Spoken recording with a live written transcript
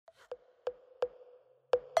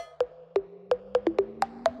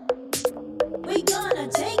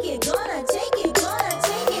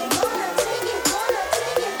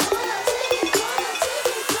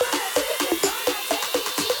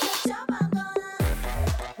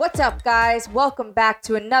What's up, guys? Welcome back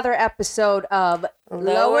to another episode of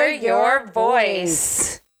Lower Your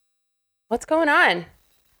Voice. What's going on?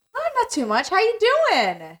 Oh, not too much. How you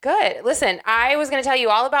doing? Good. Listen, I was going to tell you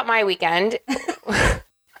all about my weekend.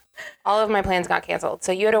 All of my plans got canceled.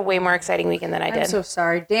 So you had a way more exciting weekend than I did. I'm so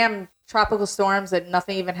sorry. Damn tropical storms that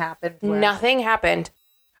nothing even happened with. Nothing happened.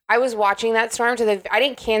 I was watching that storm. I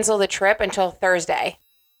didn't cancel the trip until Thursday.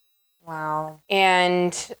 Wow.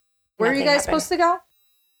 And where are you guys supposed to go?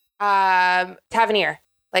 Tavernier,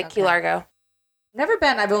 like Okay. Key Largo. Never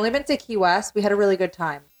been. I've only been to Key West. We had a really good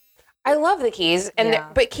time. I love the Keys,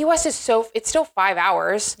 but Key West is it's still 5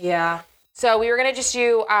 hours. Yeah. So we were gonna just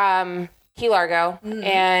do Key Largo,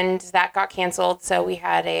 and that got canceled. So we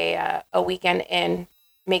had a weekend in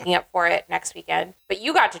making up for it next weekend. But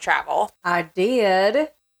you got to travel. I did.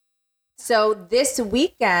 So this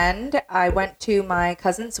weekend, I went to my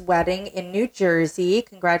cousin's wedding in New Jersey.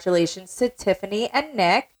 Congratulations to Tiffany and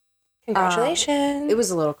Nick. Congratulations. It was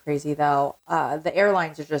a little crazy, though. The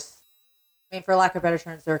airlines are just, for lack of better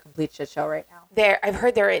terms, they're a complete shit show right now. I've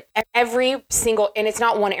heard they're at every single, and it's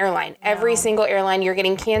not one airline. No. Every single airline, you're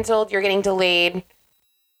getting canceled, you're getting delayed.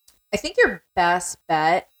 I think your best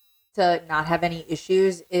bet to not have any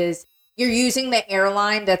issues is you're using the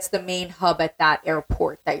airline that's the main hub at that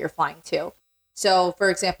airport that you're flying to. So, for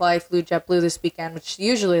example, I flew JetBlue this weekend, which is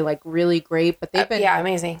usually like really great, but they've been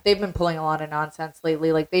amazing. They've been pulling a lot of nonsense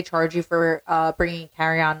lately. Like they charge you for bringing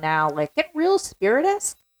carry-on now, like get real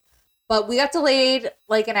Spirit-esque. But we got delayed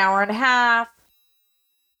like an hour and a half.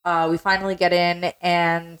 We finally get in,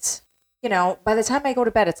 and by the time I go to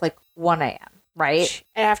bed, it's like 1 a.m. Right?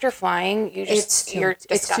 And after flying, you're disgusting.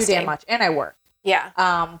 It's too damn much, and I work.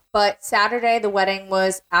 Yeah. But Saturday, the wedding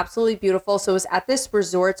was absolutely beautiful. So it was at this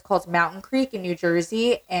resort. It's called Mountain Creek in New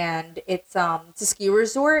Jersey. And it's a ski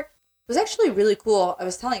resort. It was actually really cool. I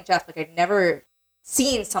was telling Jeff, like, I'd never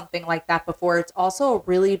seen something like that before. It's also a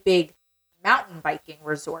really big mountain biking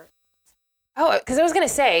resort. Oh, because I was going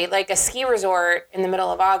to say, like, a ski resort in the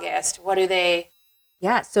middle of August, what do they...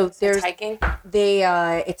 Yeah, so there's hiking.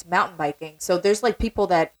 It's mountain biking. So there's like people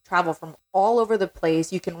that travel from all over the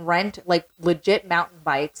place. You can rent like legit mountain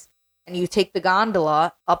bikes, and you take the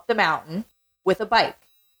gondola up the mountain with a bike,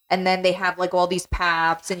 and then they have like all these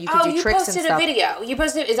paths, and you can do tricks and stuff. You posted a video. You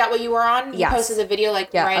posted. Is that what you were on? Yes. You posted a video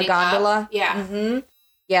like riding a gondola. Up. Yeah. Mm-hmm.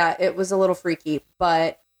 Yeah, it was a little freaky,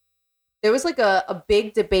 but there was like a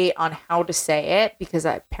big debate on how to say it because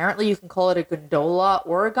apparently you can call it a gondola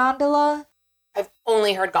or a gondola. I've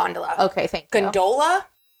only heard gondola. Okay, thank you. Gondola?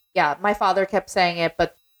 Yeah, my father kept saying it,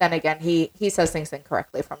 but then again, he says things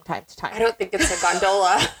incorrectly from time to time. I don't think it's a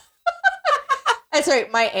gondola. That's right.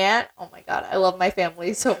 My aunt, oh my God, I love my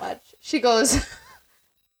family so much. She goes,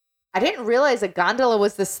 I didn't realize a gondola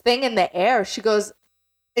was this thing in the air. She goes,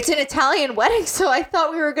 it's an Italian wedding, so I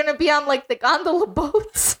thought we were going to be on like the gondola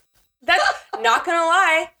boats. That's not going to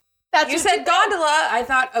lie. You said gondola. I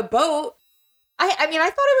thought a boat. I thought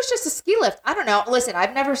it was just a ski lift. I don't know. Listen,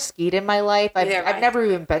 I've never skied in my life. I've never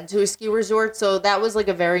even been to a ski resort. So that was like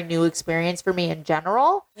a very new experience for me in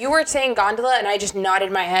general. You were saying gondola and I just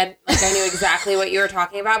nodded my head like I knew exactly what you were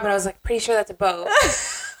talking about. But I was like, pretty sure that's a boat.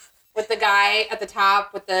 With the guy at the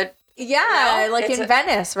top with the... Yeah, like in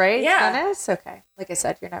Venice, right? Yeah. Venice? Okay. Like I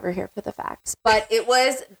said, you're never here for the facts. But it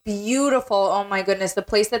was beautiful. Oh my goodness. The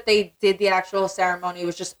place that they did the actual ceremony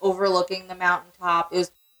was just overlooking the mountaintop. It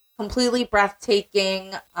was completely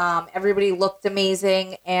breathtaking. Everybody looked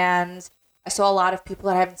amazing, and I saw a lot of people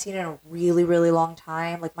that I haven't seen in a really, really long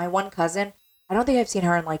time. Like my one cousin, I don't think I've seen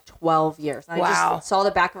her in like 12 years. And I just saw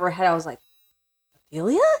the back of her head. I was like,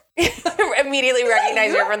 Ophelia? Immediately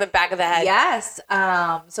recognized her from the back of the head. Yes.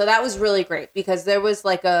 So that was really great because there was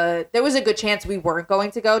a good chance we weren't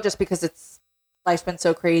going to go just because life's been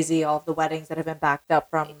so crazy. All of the weddings that have been backed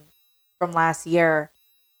up from last year.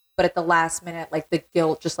 But at the last minute, like the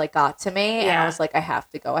guilt just like got to me. And I was like, I have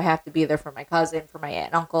to go. I have to be there for my cousin, for my aunt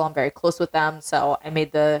and uncle. I'm very close with them. So I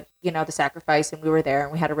made the sacrifice, and we were there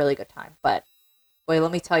and we had a really good time. But boy,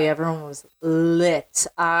 let me tell you, everyone was lit.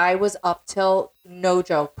 I was up till, no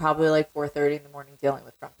joke, probably like 4:30 in the morning dealing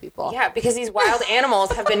with drunk people. Yeah, because these wild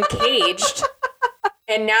animals have been caged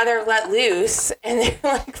and now they're let loose and they're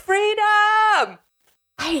like, freedom.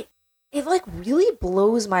 It like really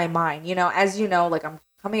blows my mind. As you know, like I'm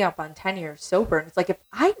coming up on 10 years sober, and it's like if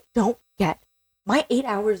I don't get my 8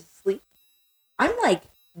 hours of sleep, I'm like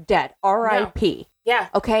dead. R.I.P. No. Yeah.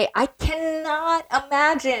 Okay? I cannot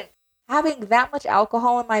imagine having that much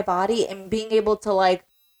alcohol in my body and being able to like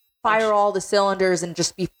fire all the cylinders and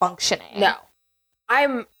just be functioning. No.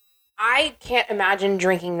 I can't imagine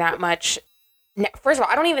drinking that much. First of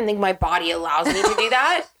all, I don't even think my body allows me to do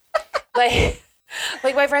that. Like,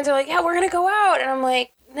 Like my friends are like, yeah, we're going to go out. And I'm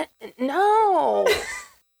like, no.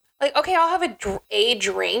 Like, okay, I'll have a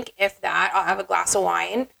drink, if that. I'll have a glass of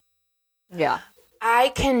wine. Yeah. I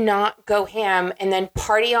cannot go ham and then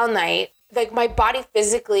party all night. Like, my body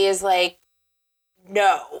physically is like,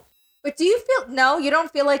 no. But do you you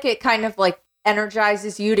don't feel like it kind of like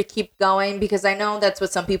energizes you to keep going? Because I know that's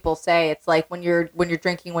what some people say. It's like when you're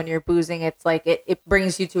drinking, when you're boozing, it's like it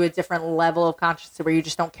brings you to a different level of consciousness where you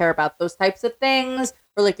just don't care about those types of things,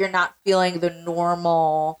 or like you're not feeling the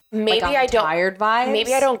normal tired vibes.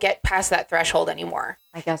 Maybe I don't get past that threshold anymore.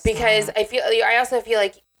 I guess because I also feel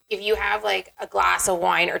like if you have like a glass of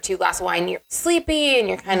wine or 2 glasses of wine, you're sleepy and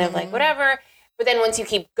you're kind of like whatever. But then once you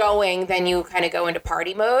keep going, then you kind of go into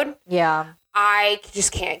party mode. Yeah. I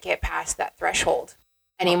just can't get past that threshold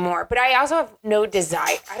anymore. But I also have no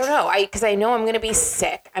desire. I don't know. Because I know I'm going to be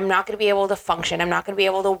sick. I'm not going to be able to function. I'm not going to be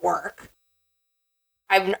able to work.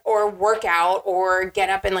 Or work out or get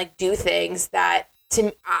up and like do things that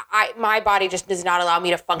my body just does not allow me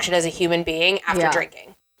to function as a human being after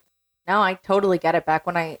drinking. No, I totally get it. Back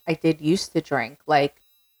when I did used to drink, like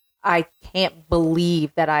I can't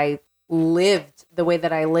believe that I lived the way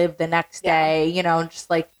that I lived the next day, just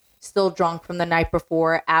like still drunk from the night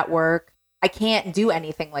before at work. I can't do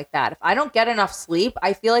anything like that. If I don't get enough sleep,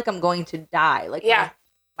 I feel like I'm going to die. Like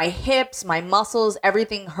my hips, my muscles,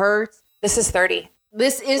 everything hurts. This is 30.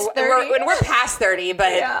 This is 30. We're past 30,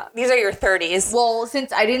 but these are your 30s. Well,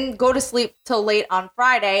 since I didn't go to sleep till late on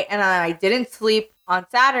Friday and I didn't sleep on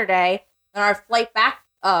Saturday, and our flight back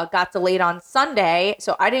got delayed on Sunday,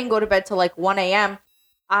 so I didn't go to bed till like 1 a.m.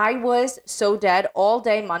 I was so dead all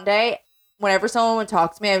day Monday. Whenever someone would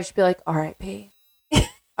talk to me, I would just be like, R.I.P.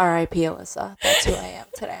 R.I.P. Alyssa. That's who I am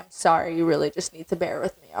today. I'm sorry. You really just need to bear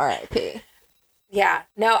with me. R.I.P. Yeah.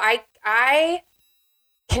 No, I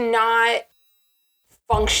cannot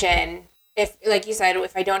function if, like you said,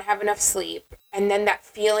 if I don't have enough sleep. And then that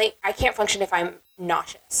feeling, I can't function if I'm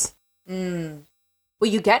nauseous. Well,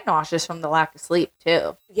 you get nauseous from the lack of sleep,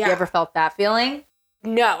 too. Yeah. You ever felt that feeling?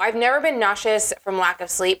 No, I've never been nauseous from lack of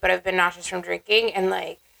sleep, but I've been nauseous from drinking. And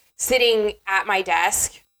like sitting at my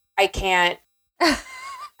desk, I can't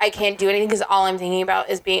do anything because all I'm thinking about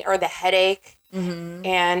is the headache, and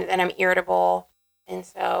then I'm irritable, and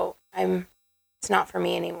so it's not for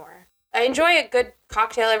me anymore. I enjoy a good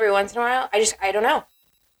cocktail every once in a while. I don't know.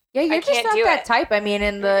 Yeah, you're just not that type. I mean,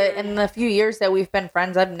 in the few years that we've been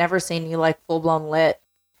friends, I've never seen you like full blown lit.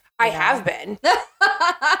 I have been.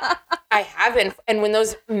 I have been, and when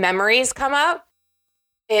those memories come up,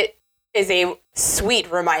 it is a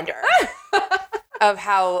sweet reminder of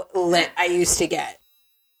how lit I used to get.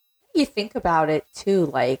 You think about it too,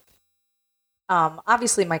 like,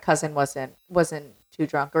 obviously my cousin wasn't too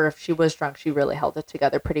drunk, or if she was drunk, she really held it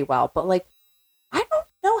together pretty well. But like, I don't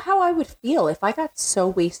know how I would feel if I got so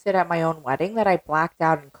wasted at my own wedding that I blacked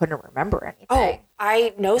out and couldn't remember anything. Oh,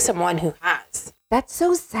 I know someone who has. That's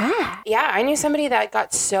so sad. Yeah, I knew somebody that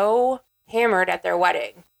got so hammered at their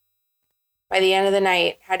wedding. By the end of the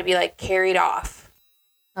night, had to be like carried off.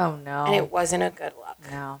 Oh no. And it wasn't a good look.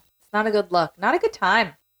 No. It's not a good look. Not a good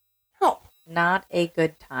time. No. Not a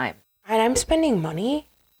good time. And I'm spending money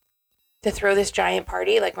to throw this giant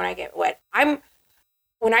party like when I get wet.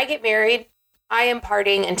 When I get married, I am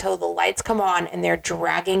partying until the lights come on and they're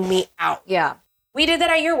dragging me out. Yeah. We did that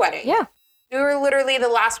at your wedding. Yeah. We were literally the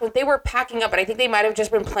last one. They were packing up, and I think they might have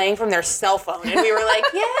just been playing from their cell phone. And we were like,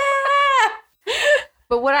 yeah.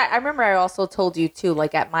 But what I remember I also told you too,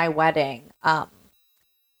 like at my wedding,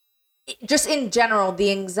 just in general,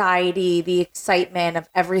 the anxiety, the excitement of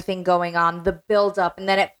everything going on, the build up, and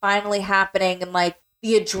then it finally happening, and like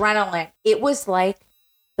the adrenaline, it was like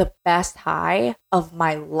the best high of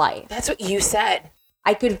my life. That's what you said.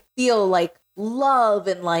 I could feel like love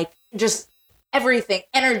and like just everything,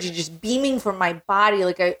 energy just beaming from my body.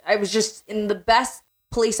 Like I was just in the best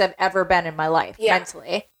place I've ever been in my life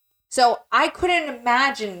mentally. So I couldn't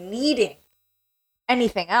imagine needing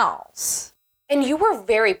anything else. And you were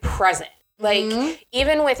very present. Like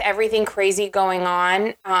even with everything crazy going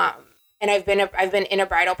on, and I've been in a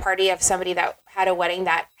bridal party of somebody that had a wedding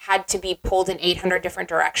that had to be pulled in 800 different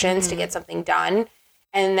directions to get something done,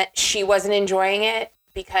 and that she wasn't enjoying it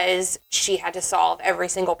because she had to solve every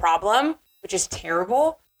single problem, which is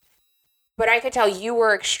terrible. But I could tell you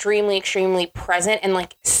were extremely, extremely present and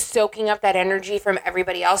like soaking up that energy from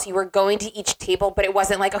everybody else. You were going to each table, but it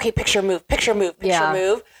wasn't like, okay, picture move,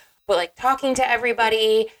 move, but like talking to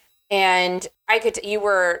everybody. And I could,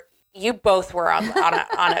 you both were on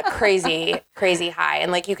a crazy, crazy high.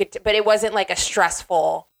 And like you could, but it wasn't like a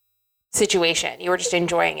stressful situation. You were just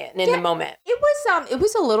enjoying it and in the moment. It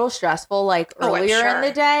was a little stressful like earlier in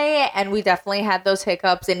the day, and we definitely had those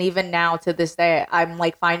hiccups, and even now to this day I'm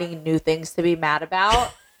like finding new things to be mad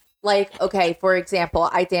about. Like, okay, for example,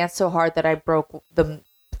 I danced so hard that I broke the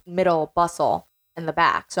middle bustle in the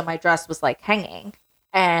back, so my dress was like hanging,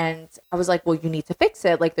 and I was like, well, you need to fix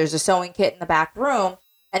it. Like, there's a sewing kit in the back room.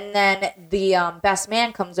 And then the best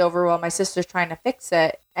man comes over while my sister's trying to fix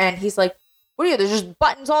it, and he's like, what are you? There's just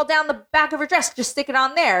buttons all down the back of her dress. Just stick it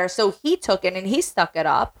on there. So he took it and he stuck it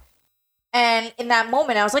up. And in that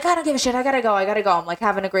moment, I was like, I don't give a shit. I gotta go. I'm like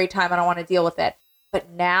having a great time. I don't want to deal with it.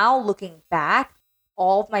 But now looking back,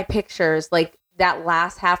 all of my pictures, like that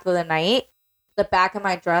last half of the night, the back of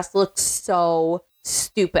my dress looks so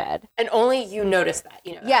stupid. And only you notice that,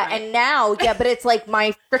 you know. Yeah, right? and now, but it's like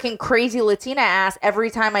my freaking crazy Latina ass.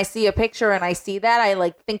 Every time I see a picture and I see that, I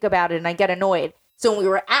like think about it and I get annoyed. So when we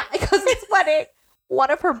were at my cousin's wedding,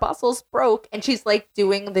 one of her bustles broke and she's like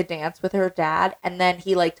doing the dance with her dad. And then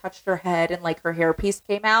he like touched her head and like her hairpiece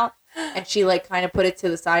came out and she like kind of put it to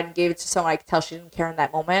the side and gave it to someone. I could tell she didn't care in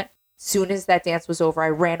that moment. Soon as that dance was over, I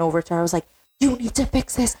ran over to her. I was like, you need to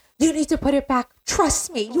fix this. You need to put it back.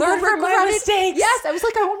 Trust me. You learn from my mistakes. Yes. I was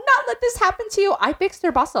like, I will not let this happen to you. I fixed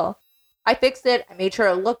her bustle. I fixed it. I made sure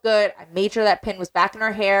it looked good. I made sure that pin was back in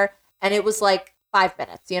her hair. And it was like 5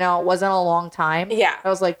 minutes, you know, it wasn't a long time. Yeah. I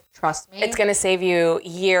was like, trust me. It's going to save you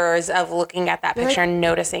years of looking at that picture and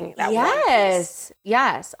noticing that one piece.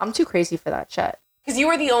 Yes. I'm too crazy for that shit. Because you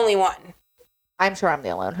were the only one. I'm sure I'm the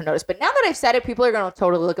only one who noticed. But now that I've said it, people are going to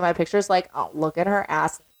totally look at my pictures like, oh, look at her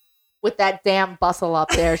ass with that damn bustle up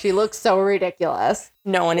there. She looks so ridiculous.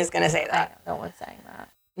 No one is going to say that. I know, no one's saying that.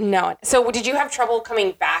 No one. So did you have trouble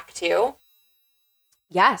coming back too?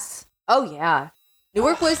 Yes. Oh, yeah.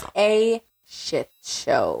 Newark was a shit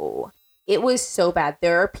show. It was so bad.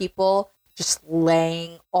 There are people just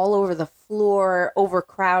laying all over the floor,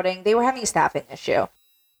 overcrowding. They were having a staffing issue.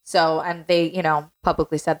 So, and they, you know,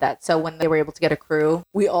 publicly said that. So when they were able to get a crew,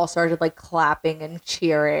 we all started like clapping and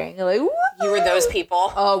cheering. Like, woo! You were those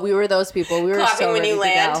people. Oh, we were those people. We were clapping so when you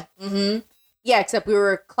land. Mm-hmm. Yeah, except we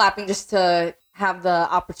were clapping just to have the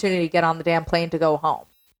opportunity to get on the damn plane to go home.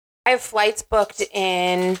 I have flights booked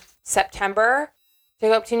in September to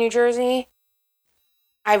go up to New Jersey.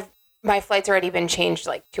 My flight's already been changed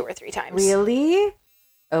like 2 or 3 times. Really?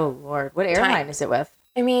 Oh Lord, what airline is it with?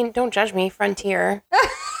 I mean, don't judge me, Frontier.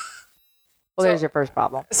 Well, there's your first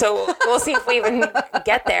problem. So we'll see if we even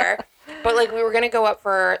get there. But like we were going to go up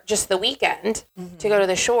for just the weekend to go to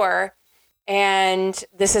the shore. And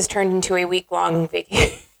this has turned into a week-long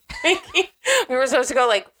vacation. We were supposed to go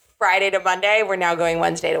like Friday to Monday. We're now going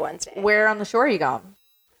Wednesday to Wednesday. Where on the shore are you going?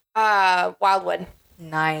 Wildwood.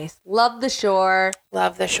 Nice. Love the shore.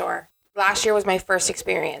 Love the shore. Last year was my first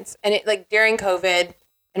experience. And it like during COVID,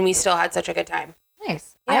 and we still had such a good time.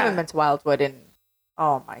 Nice. Yeah. I haven't been to Wildwood in,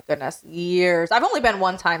 oh my goodness, years. I've only been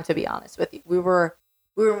one time, to be honest with you. We were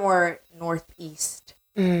more northeast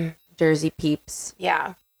Jersey peeps.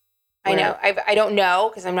 Yeah. I know. I don't know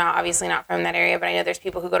because I'm obviously not from that area, but I know there's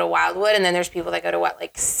people who go to Wildwood, and then there's people that go to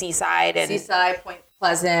like Seaside and Point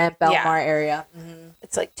Pleasant, Belmar area. Mm-hmm.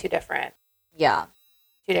 It's like two different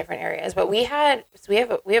areas. But we have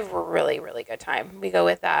a really, really good time. We go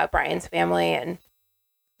with Brian's family, and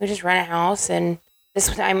we just rent a house. And this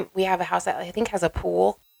time we have a house that I think has a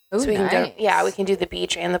pool, so we can we can do the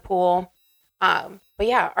beach and the pool. But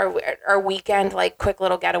yeah, our weekend like quick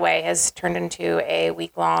little getaway has turned into a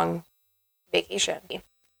week-long vacation.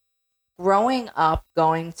 Growing up,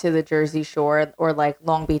 going to the Jersey Shore or like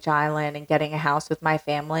Long Beach Island and getting a house with my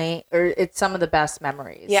family, it's some of the best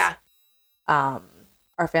memories. Yeah.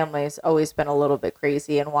 Our family's always been a little bit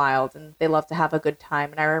crazy and wild, and they love to have a good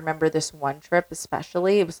time. And I remember this one trip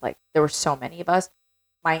especially, it was like there were so many of us.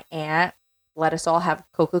 My aunt let us all have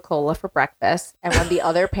Coca-Cola for breakfast, and when the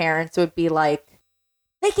other parents would be like,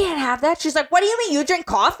 they can't have that, she's like, what do you mean? You drink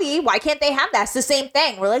coffee, why can't they have that? It's the same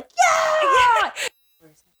thing. We're like, yeah.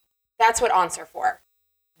 That's what aunts are for.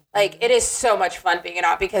 Like, it is so much fun being an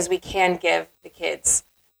aunt because we can give the kids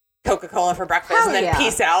Coca-Cola for breakfast and then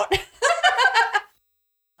peace out.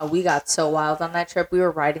 We got so wild on that trip. We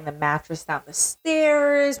were riding the mattress down the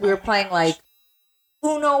stairs. We were playing like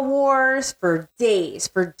Uno Wars for days.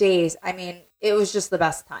 I mean, it was just the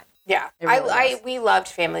best time. Yeah. We loved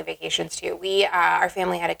family vacations too. Our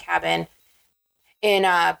family had a cabin in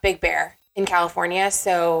Big Bear in California.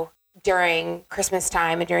 So during Christmas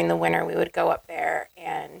time and during the winter, we would go up there,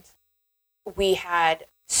 and we had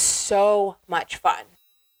so much fun.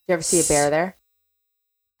 Did you ever see a bear there?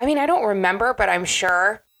 I mean, I don't remember, but I'm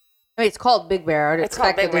sure. I mean, it's called Big Bear. It's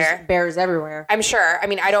called Big Bear. Bears everywhere. I'm sure. I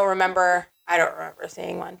mean, I don't remember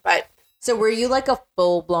seeing one, but So were you like a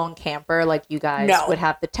full-blown camper? Like you guys No. would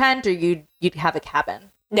have the tent or you'd have a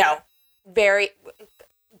cabin? No. Very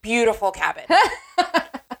beautiful cabin.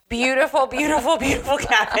 Beautiful, beautiful, beautiful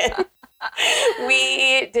cabin.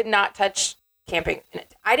 We did not touch camping.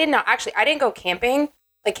 I didn't go camping,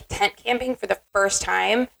 like tent camping for the first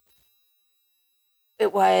time.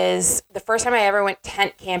 It was the first time I ever went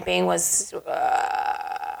tent camping was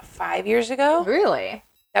 5 years ago. Really?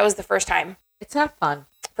 That was the first time. It's not fun.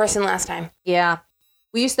 First and last time. Yeah.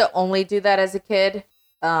 We used to only do that as a kid,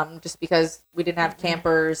 just because we didn't have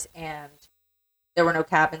campers and there were no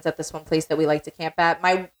cabins at this one place that we liked to camp at.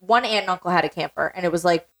 My one aunt and uncle had a camper, and it was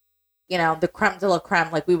like, you know, the creme de la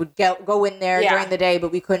creme. Like we would go in there during the day,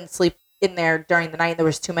 but we couldn't sleep in there during the night. There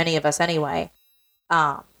was too many of us anyway.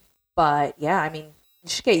 But yeah, I mean, you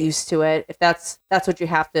should get used to it. If that's what you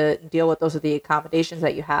have to deal with, those are the accommodations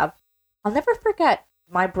that you have. I'll never forget.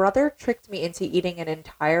 My brother tricked me into eating an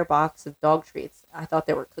entire box of dog treats. I thought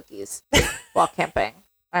they were cookies while camping.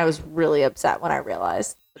 I was really upset when I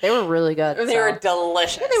realized. But they were really good. They were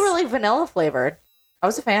delicious. Yeah, they were like vanilla flavored. I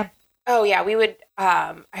was a fan. Oh yeah, we would.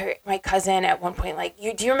 My cousin at one point, like,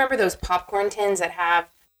 do you remember those popcorn tins that have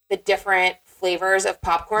the different flavors of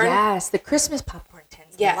popcorn? Yes, the Christmas popcorn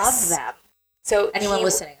tins. Yes. Love them. So anyone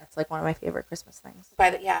listening, that's like one of my favorite Christmas things.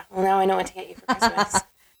 Well, now I know what to get you for Christmas.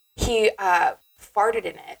 He farted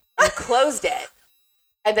in it and closed it,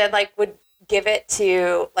 and then like would give it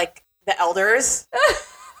to like the elders.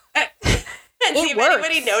 And see if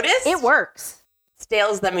anybody noticed. It works.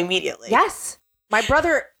 Stales them immediately. Yes. My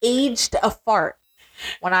brother aged a fart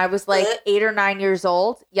when I was like 8 or 9 years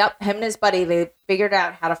old. Yep. Him and his buddy, they figured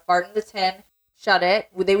out how to fart in the tin, shut it.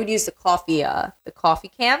 They would use the coffee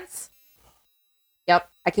cans. Yep.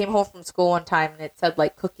 I came home from school one time and it said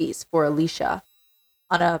like cookies for Alicia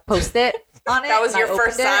on a Post-it on it. That was your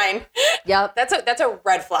first sign. Yep. That's a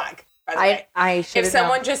red flag. I should. If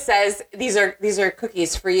someone just says these are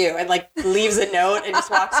cookies for you and like leaves a note and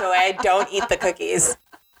just walks away, don't eat the cookies.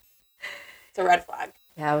 It's a red flag.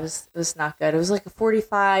 Yeah, it was not good. It was like a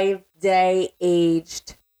 45-day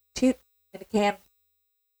aged toot in a can.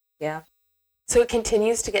 Yeah. So it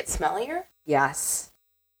continues to get smellier? Yes.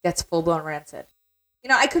 That's full blown rancid. You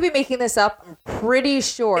know, I could be making this up. I'm pretty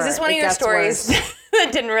sure. Is this one of your stories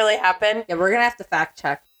that didn't really happen? Yeah, we're gonna have to fact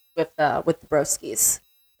check with the broskies.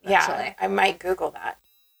 Yeah, I might Google that.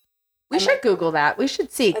 We should Google that. We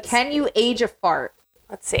should see. Can you age a fart?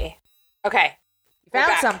 Let's see. Okay. You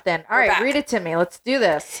found something. All right, read it to me. Let's do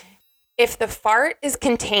this. If the fart is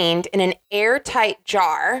contained in an airtight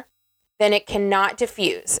jar, then it cannot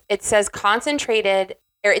diffuse. It says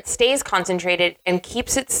it stays concentrated and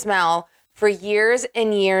keeps its smell for years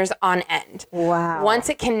and years on end. Wow. Once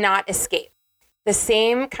it cannot escape. The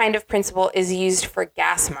same kind of principle is used for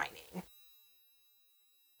gas mining.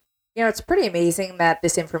 You know, it's pretty amazing that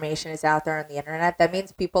this information is out there on the internet. That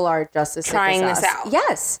means people are just as trying sick as this us. out.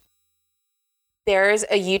 Yes. There's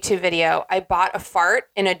a YouTube video. I bought a fart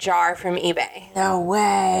in a jar from eBay. No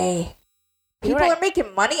way. People are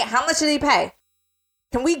making money? How much did they pay?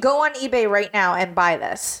 Can we go on eBay right now and buy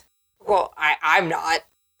this? Well, I'm not.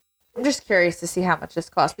 I'm just curious to see how much this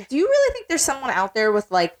costs. But do you really think there's someone out there with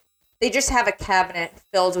like, they just have a cabinet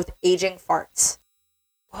filled with aging farts?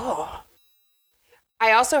 Oh.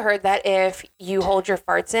 I also heard that if you hold your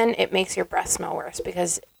farts in, it makes your breath smell worse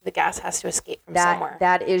because the gas has to escape from somewhere.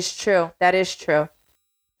 That is true. That is true.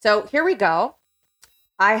 So here we go.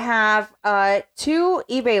 I have 2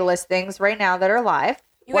 eBay listings right now that are live.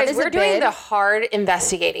 You guys, we're doing the hard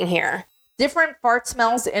investigating here. Different fart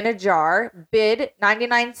smells in a jar. Bid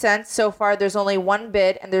 99 cents. So far, there's only one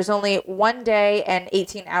bid, and there's only 1 day and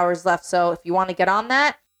 18 hours left. So if you want to get on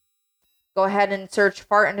that, go ahead and search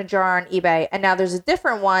fart in a jar on eBay. And now there's a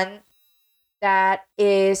different one that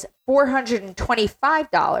is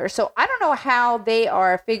 $425. So I don't know how they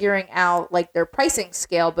are figuring out like their pricing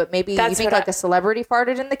scale, but maybe you think like a celebrity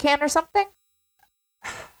farted in the can or something?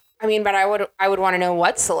 I mean, but I would want to know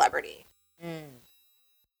what celebrity.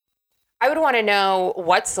 I would want to know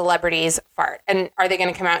what celebrities fart. And are they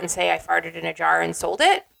going to come out and say I farted in a jar and sold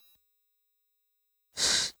it?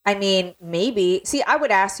 I mean, maybe. See, I would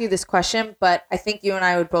ask you this question, but I think you and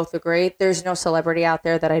I would both agree there's no celebrity out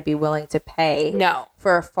there that I'd be willing to pay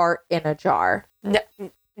for a fart in a jar.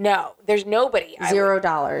 No, there's nobody.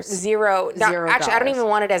 $0. Zero. Actually, I don't even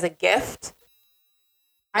want it as a gift.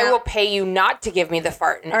 I will pay you not to give me the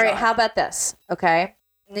fart in a jar. All right, how about this? Okay.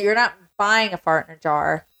 You're not buying a fart in a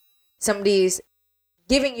jar. Somebody's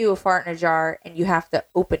giving you a fart in a jar and you have to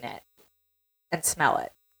open it and smell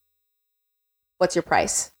it. What's your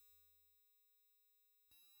price?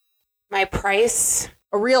 My price?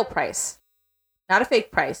 A real price. Not a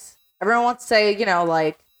fake price. Everyone wants to say,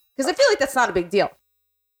 like, because I feel like that's not a big deal.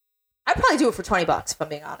 I'd probably do it for $20 if I'm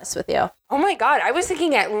being honest with you. Oh my God. I was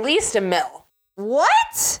thinking at least $1 million. What?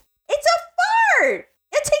 It's a fart.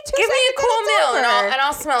 It takes 2 Give me seconds a cool and it's meal over. and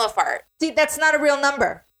I'll smell a fart. See, that's not a real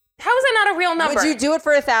number. How is that not a real number? Would you do it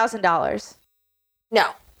for $1,000? No.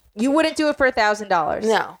 You wouldn't do it for $1,000.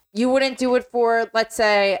 No. You wouldn't do it for, let's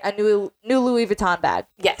say, a new Louis Vuitton bag.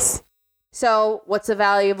 Yes. So what's the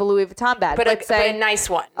value of a Louis Vuitton bag? But let's say a nice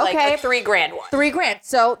one. Okay. Like a $3,000 one. $3,000.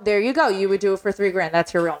 So there you go. You would do it for $3,000.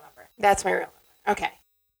 That's your real number. That's my real number. Okay.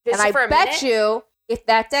 And I bet you if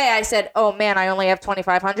that day I said, oh man, I only have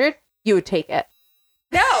 $2,500, you would take it.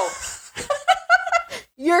 No.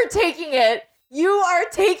 You're taking it. You are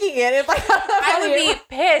taking it. If I would be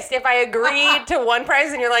pissed if I agreed to one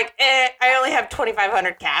price and you're like, I only have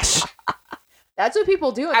 $2,500 cash. That's what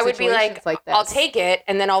people do in I would be situations like this. I'll take it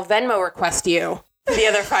and then I'll Venmo request you the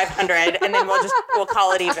other $500 and then we'll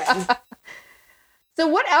call it even. So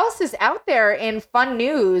what else is out there in fun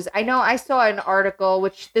news? I know I saw an article,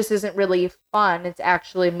 which this isn't really fun. It's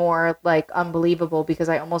actually more like unbelievable because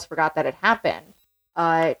I almost forgot that it happened.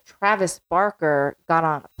 Travis Barker got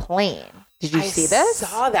on a plane. Did you see this? I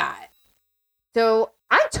saw that. So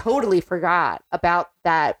I totally forgot about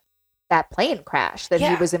that plane crash that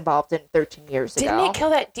he was involved in 13 years ago. Didn't it kill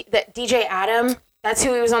that DJ Adam? That's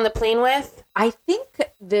who he was on the plane with? I think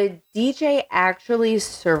the DJ actually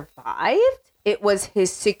survived. It was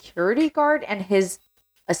his security guard and his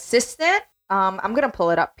assistant. I'm going to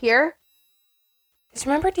pull it up here. Just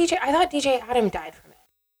remember I thought DJ Adam died from it.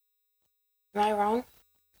 Am I wrong?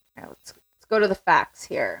 Now, let's go to the facts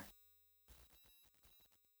here.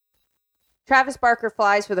 Travis Barker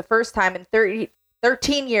flies for the first time in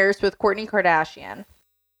 13 years with Kourtney Kardashian.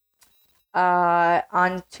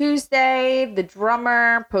 On Tuesday, the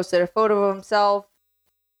drummer posted a photo of himself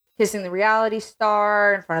kissing the reality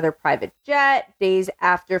star in front of their private jet, days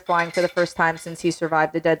after flying for the first time since he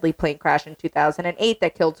survived the deadly plane crash in 2008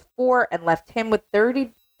 that killed 4 and left him with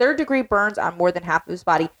third-degree burns on more than half of his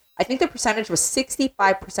body. I think the percentage was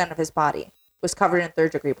 65% of his body was covered in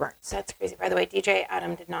third-degree burns. That's crazy. By the way, DJ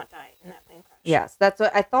Adam did not die in that plane crash. Yes, that's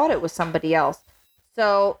what I thought. It was somebody else.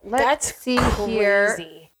 So let's see here.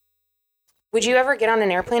 Would you ever get on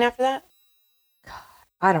an airplane after that? God,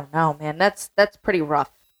 I don't know, man. That's pretty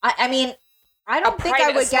rough. I mean, I don't think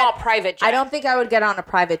I would get private jet. I don't think I would get on a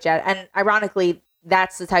private jet. And ironically,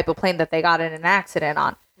 that's the type of plane that they got in an accident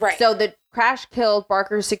on. Right. So the crash killed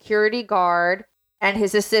Barker's security guard and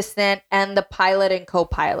his assistant and the pilot and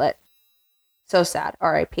co-pilot. So sad.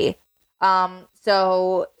 R.I.P.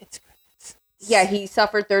 So yeah, he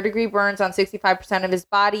suffered third-degree burns on 65% of his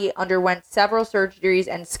body, underwent several surgeries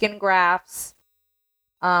and skin grafts.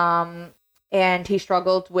 And he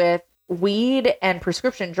struggled with weed and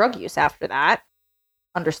prescription drug use after that.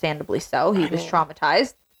 Understandably so. He was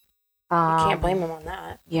traumatized. You can't blame him on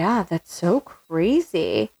that. Yeah, that's so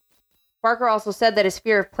crazy. Barker also said that his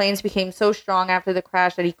fear of planes became so strong after the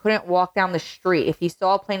crash that he couldn't walk down the street. If he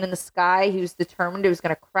saw a plane in the sky, he was determined it was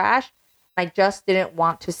going to crash. I just didn't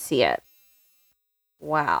want to see it.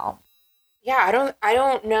 Wow. Yeah, I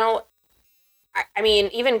don't know. I mean,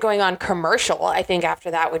 even going on commercial, I think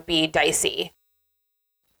after that would be dicey.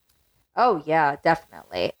 Oh, yeah,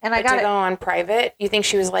 definitely. And I got to go on private. You think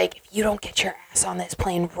she was like, if you don't get your ass on this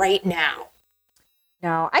plane right now.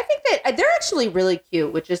 No, I think that they're actually really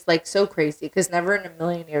cute, which is like so crazy because never in a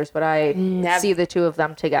million years would I see the two of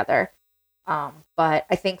them together. But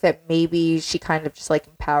I think that maybe she kind of just like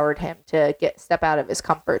empowered him to step out of his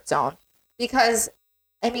comfort zone because,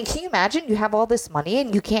 I mean, can you imagine you have all this money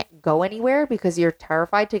and you can't go anywhere because you're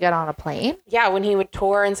terrified to get on a plane? Yeah, when he would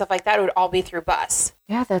tour and stuff like that, it would all be through bus.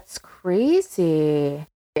 Yeah, that's crazy.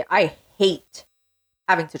 I hate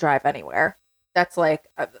having to drive anywhere. That's like,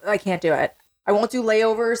 I can't do it. I won't do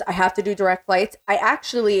layovers. I have to do direct flights. I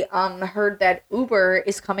actually heard that Uber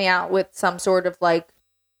is coming out with some sort of like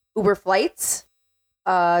Uber flights.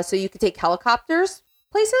 So you could take helicopters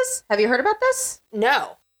places. Have you heard about this?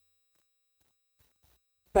 No.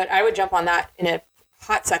 But I would jump on that in a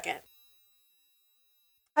hot second.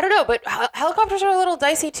 I don't know, but helicopters are a little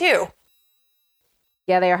dicey too.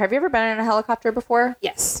 Yeah, they are. Have you ever been in a helicopter before?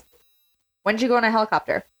 Yes. When did you go in a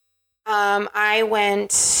helicopter? I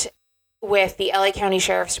went with the LA County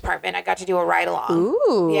Sheriff's Department. I got to do a ride along.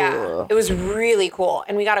 Ooh. Yeah. It was really cool.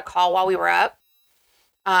 And we got a call while we were up.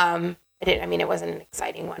 It wasn't an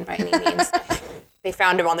exciting one by any means. They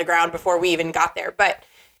found him on the ground before we even got there. But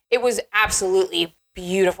it was absolutely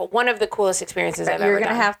beautiful. One of the coolest experiences I've ever done. You're going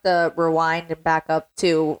to have to rewind and back up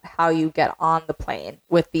to how you get on the plane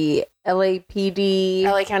with the LAPD.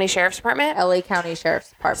 LA County Sheriff's Department. LA County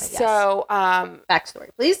Sheriff's Department, yes. So, backstory,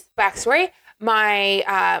 please. Backstory.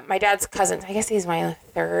 My dad's cousin, I guess he's my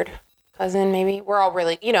third cousin, maybe. We're all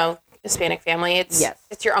really, Hispanic family. It's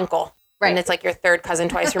your uncle. Right. And it's like your third cousin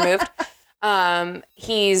twice removed.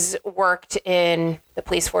 He's worked in the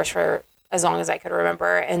police force for as long as I could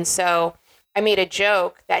remember. And so I made a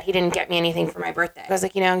joke that he didn't get me anything for my birthday. I was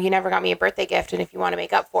like, you never got me a birthday gift. And if you want to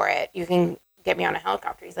make up for it, you can get me on a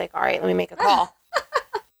helicopter. He's like, all right, let me make a call.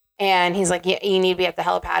 And he's like, yeah, you need to be at the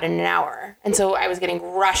helipad in an hour. And so I was getting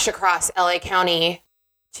rushed across LA County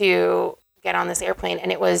to get on this airplane.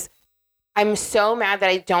 And I'm so mad that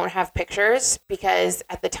I don't have pictures because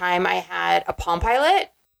at the time I had a Palm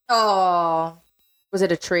Pilot. Oh, was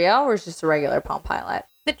it a Trio or just a regular Palm Pilot?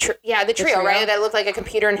 The Trio, right? That looked like a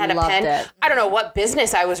computer and had a pen. It. I don't know what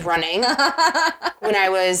business I was running when I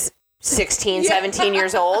was 16, 17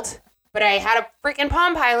 years old, but I had a freaking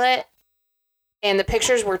Palm Pilot and the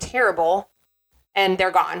pictures were terrible and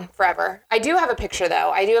they're gone forever. I do have a picture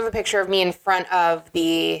though. I do have a picture of me in front of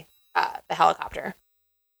the helicopter.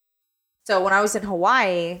 So when I was in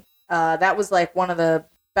Hawaii, that was like one of the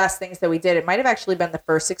best things that we did. It might have actually been the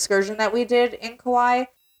first excursion that we did in Kauai.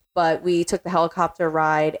 But we took the helicopter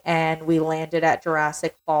ride and we landed at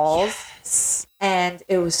Jurassic Falls. Yes. And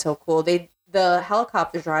it was so cool. The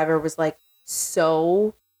helicopter driver was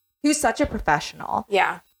he was such a professional.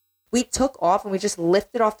 Yeah. We took off and we just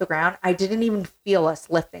lifted off the ground. I didn't even feel us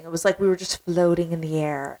lifting. It was like we were just floating in the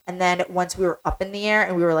air. And then once we were up in the air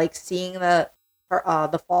and we were seeing the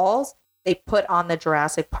falls, they put on the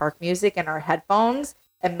Jurassic Park music in our headphones.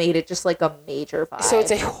 And made it just like a major vibe. So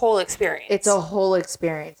it's a whole experience. It's a whole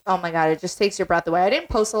experience. Oh my God, it just takes your breath away. I didn't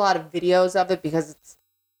post a lot of videos of it because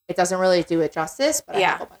it doesn't really do it justice, but I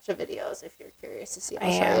have a bunch of videos if you're curious to see.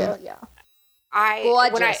 I'll show you. Yeah.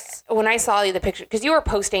 When I saw the picture, because you were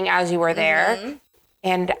posting as you were there,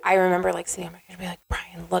 and I remember sitting on my couch and be like,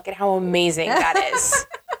 Brian, look at how amazing that is.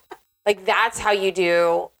 That's how you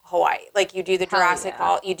do Hawaii. You do the Jurassic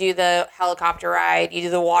Falls, you do the helicopter ride, you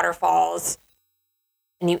do the waterfalls.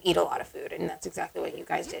 And you eat a lot of food, and that's exactly what you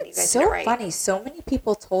guys did. You guys did it right. So funny. So many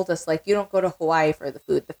people told us, you don't go to Hawaii for the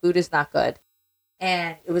food. The food is not good.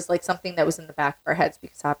 And it was, something that was in the back of our heads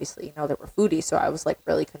because, obviously, that we're foodies. So I was,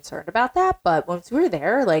 really concerned about that. But once we were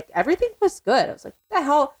there, everything was good. I was like, what the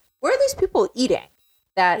hell? Where are these people eating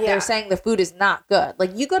that they're saying the food is not good?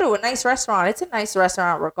 You go to a nice restaurant. It's a nice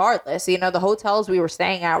restaurant regardless. The hotels we were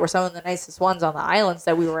staying at were some of the nicest ones on the islands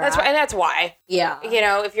that we were at. And that's why. Yeah.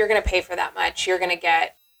 If you're going to pay for that much, you're going to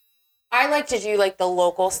get... I like to do, the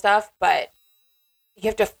local stuff, but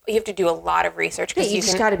you have to do a lot of research. Yeah, you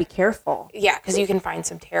just got to be careful. Yeah, because you can find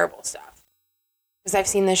some terrible stuff. Because I've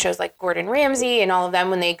seen the shows like Gordon Ramsay and all of them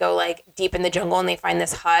when they go, deep in the jungle and they find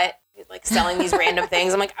this hut, selling these random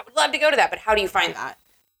things. I'm like, I would love to go to that, but how do you find that?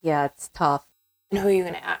 Yeah, it's tough. And who are you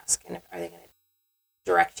going to ask? And are they going to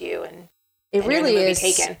direct you? And it really is.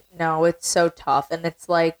 Taken? No, it's so tough. And it's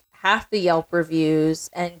half the Yelp reviews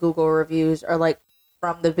and Google reviews are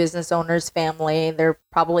from the business owner's family. They're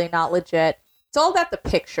probably not legit. It's all about the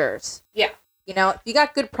pictures. Yeah. If you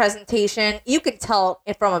got good presentation, you can tell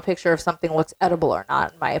from a picture if something looks edible or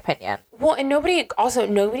not, in my opinion. Well, and nobody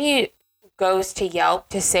goes to Yelp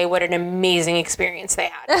to say what an amazing experience they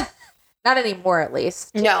had. Not anymore, at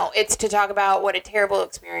least. No, it's to talk about what a terrible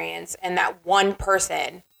experience and that one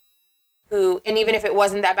person who, and even if it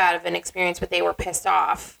wasn't that bad of an experience, but they were pissed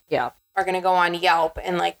off. Yeah. Are going to go on Yelp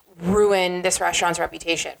and ruin this restaurant's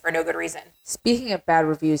reputation for no good reason. Speaking of bad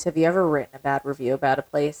reviews, have you ever written a bad review about a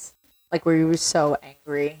place? Where you were so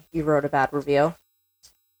angry you wrote a bad review?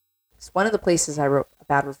 It's one of the places I wrote a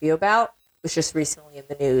bad review about was just recently in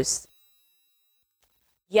the news.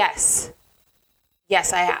 Yes.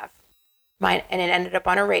 Yes, I have. Mine, and it ended up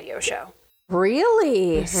on a radio show.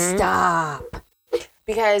 Really? Mm-hmm. Stop.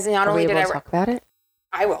 Because not only did I talk about it,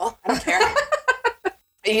 I will. I don't care.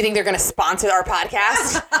 You think they're going to sponsor our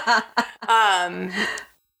podcast?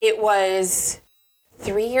 It was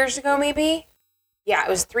 3 years ago, maybe. Yeah, it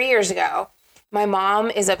was 3 years ago. My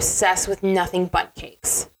mom is obsessed with nothing but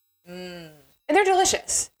cakes. And they're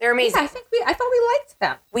delicious. They're amazing. Yeah, I thought we liked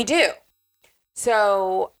them. We do.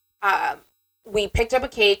 So we picked up a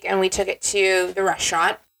cake and we took it to the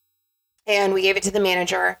restaurant and we gave it to the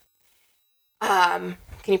manager. Can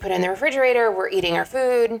you put it in the refrigerator? We're eating our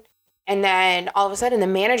food. And then all of a sudden the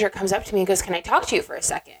manager comes up to me and goes, "Can I talk to you for a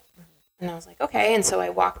second?" And I was like, okay. And so I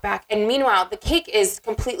walk back. And meanwhile, the cake is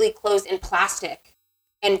completely closed in plastic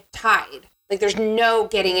and tied. There's no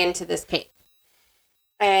getting into this cake.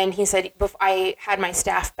 And he said, I had my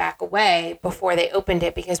staff back away before they opened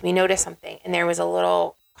it because we noticed something. And there was a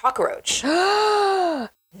little cockroach. No.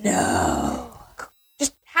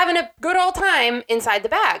 Just having a good old time inside the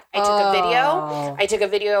bag. I took a video. I took a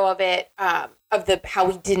video of it, of how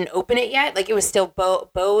we didn't open it yet. Like it was still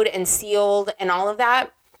bowed and sealed and all of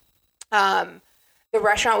that. The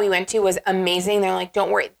restaurant we went to was amazing. They're like,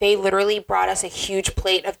 don't worry. They literally brought us a huge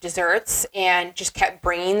plate of desserts and just kept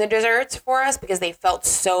bringing the desserts for us because they felt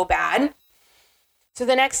so bad. So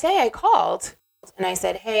the next day I called and I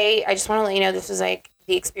said, hey, I just want to let you know this was like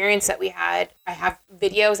the experience that we had. I have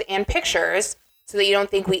videos and pictures so that you don't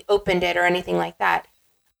think we opened it or anything like that.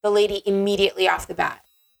 The lady immediately off the bat.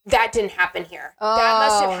 That didn't happen here. That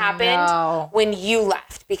must have happened when you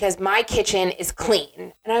left because my kitchen is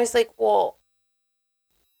clean. And I was like, well,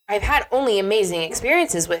 I've had only amazing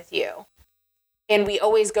experiences with you. And we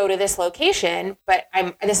always go to this location, but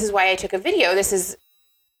this is why I took a video. This is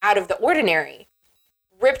out of the ordinary.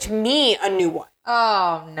 Ripped me a new one.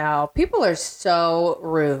 Oh, no. People are so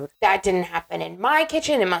rude. That didn't happen in my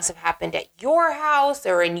kitchen. It must have happened at your house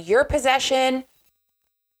or in your possession.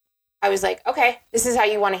 I was like, okay, this is how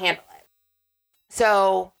you want to handle it.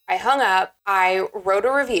 So I hung up. I wrote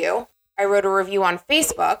a review. I wrote a review on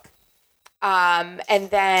Facebook. And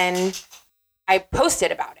then I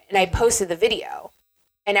posted about it and I posted the video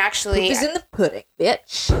and actually proof is in the pudding,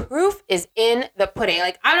 bitch. Proof is in the pudding.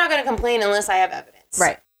 Like I'm not going to complain unless I have evidence.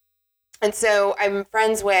 Right. And so I'm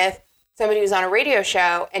friends with somebody who's on a radio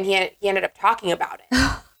show and he ended up talking about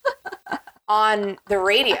it on the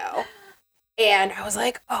radio. And I was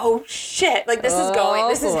like, oh shit, like this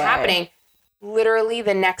is happening. Literally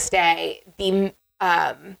the next day,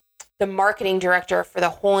 the marketing director for the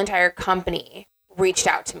whole entire company reached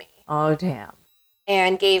out to me. Oh, damn.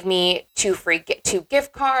 And gave me two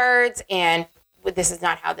gift cards. And this is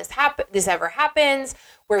not how this ever happens.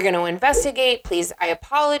 We're going to investigate. Please, I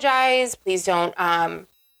apologize. Please don't,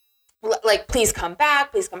 please come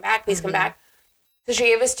back. Please come back. Please come back. So she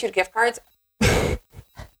gave us 2 gift cards.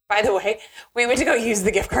 By the way, we went to go use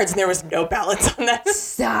the gift cards and there was no balance on them.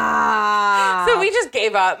 Stop. So we just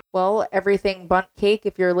gave up. Well, everything Bundt Cake,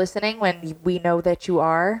 if you're listening, when we know that you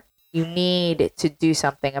are, you need to do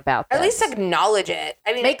something about this. At least acknowledge it.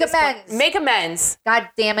 I mean, make amends. Make amends. God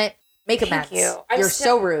damn it. Make amends. Thank you. You're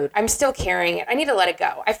so rude. I'm still carrying it. I need to let it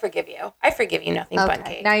go. I forgive you. I forgive you, nothing Bundt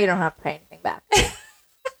Cake. Now you don't have to pay anything back.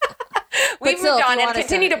 We moved on and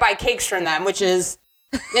continue to buy cakes from them, which is...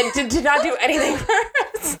 and did not do anything for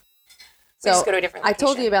us. So just go to a different location. I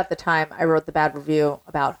told you about the time I wrote the bad review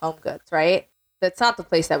about Home Goods, right? That's not the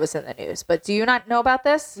place that was in the news. But do you not know about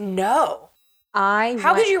this? No.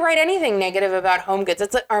 How could you write anything negative about Home Goods?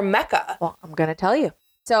 It's like our mecca. Well, I'm going to tell you.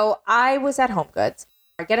 So I was at Home Goods.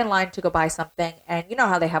 I get in line to go buy something. And you know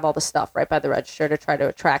how they have all the stuff right by the register to try to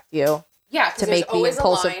attract you. Yeah, to make the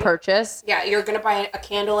impulsive purchase. Yeah, you're going to buy a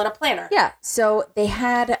candle and a planner. Yeah. So they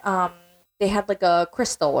had like a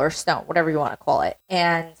crystal or stone, whatever you want to call it.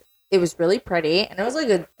 And it was really pretty. And it was like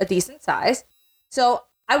a decent size. So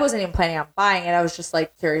I wasn't even planning on buying it. I was just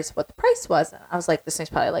like curious what the price was. And I was like, this thing's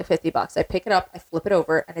probably like $50. I pick it up, I flip it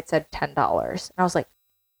over, and it said $10. And I was like,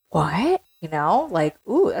 what? You know, like,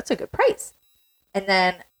 ooh, that's a good price. And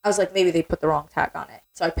then I was like, maybe they put the wrong tag on it.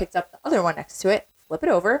 So I picked up the other one next to it, flip it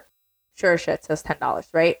over. Sure as shit, it says $10,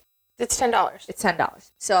 right? It's $10. It's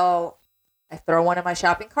 $10. So I throw one in my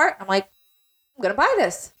shopping cart. I'm like, I'm going to buy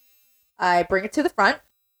this. I bring it to the front.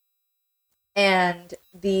 And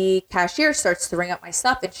the cashier starts to ring up my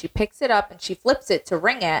stuff, and she picks it up and she flips it to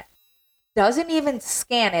ring it, doesn't even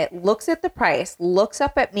scan it, looks at the price, looks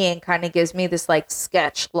up at me and kind of gives me this like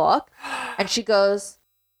sketch look. And she goes,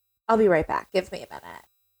 I'll be right back. Give me a minute.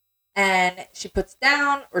 And she puts it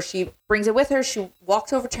down, or she brings it with her. She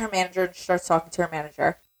walks over to her manager and starts talking to her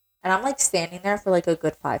manager. And I'm like standing there for like a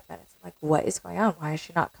good 5 minutes. I'm like, what is going on? Why is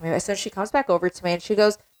she not coming back? So she comes back over to me and she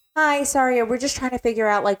goes, hi, sorry, we're just trying to figure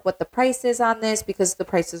out like what the price is on this because the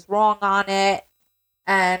price is wrong on it.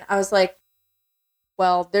 And I was like,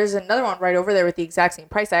 well, there's another one right over there with the exact same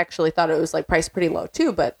price. I actually thought it was like priced pretty low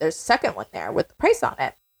too, but there's a second one there with the price on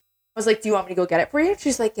it. I was like, do you want me to go get it for you?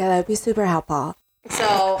 She's like, yeah, that'd be super helpful.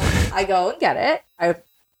 So I go and get it.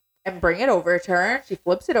 And bring it over to her. She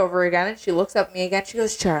flips it over again and she looks up at me again. She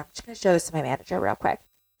goes, sure, I'm just going to show this to my manager real quick.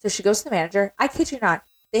 So she goes to the manager. I kid you not.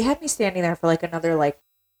 They had me standing there for like another, like,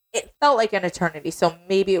 it felt like an eternity. So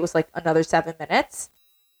maybe it was like another 7 minutes.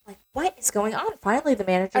 Like, what is going on? Finally, the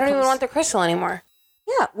manager I don't even want the crystal anymore.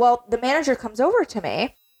 Yeah. Well, the manager comes over to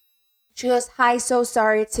me. She goes, hi, so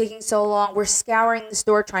sorry it's taking so long. We're scouring the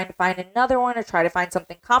store trying to find another one or try to find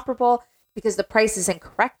something comparable because the price is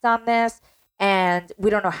incorrect on this. And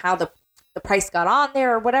we don't know how the the price got on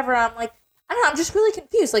there or whatever. I'm like, I don't know. I'm just really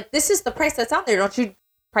confused. Like, this is the price that's on there. Don't you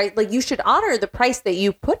price? Like, you should honor the price that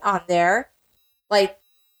you put on there. Like,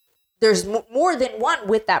 there's more than one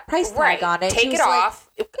with that price tag on it. Take it off,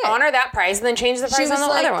 honor that price, and then change the price on the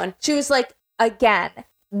other one. She was like, again,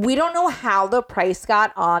 we don't know how the price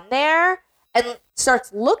got on there, and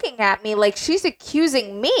starts looking at me like she's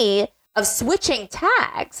accusing me of switching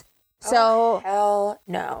tags. So hell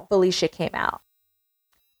no. Felicia came out.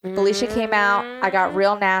 I got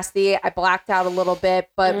real nasty. I blacked out a little bit.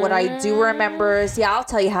 But what I do remember is, I'll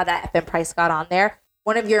tell you how that effing price got on there.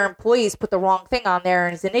 One of your employees put the wrong thing on there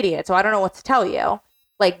and is an idiot. So I don't know what to tell you.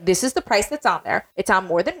 Like, this is the price that's on there. It's on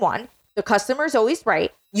more than one. The customer's always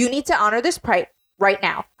right. You need to honor this price right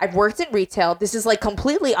now. I've worked in retail. This is like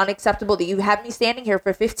completely unacceptable that you have me standing here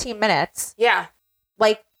for 15 minutes. Yeah.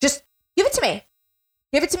 Like, just give it to me.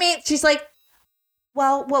 Give it to me. She's like,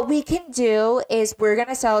 well, what we can do is we're going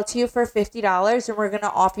to sell it to you for $50 and we're going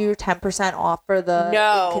to offer you 10% off for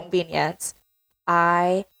the inconvenience.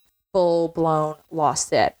 I full-blown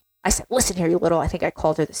lost it. I said, listen here, you little, I think I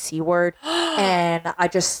called her the C word. And I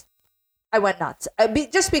went nuts.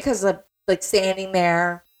 Just because of like standing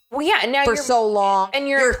there. Well, yeah, and now for so long. And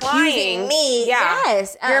you're accusing me. Yeah.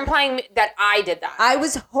 Yes. You're implying that I did that. I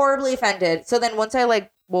was horribly offended. So then once I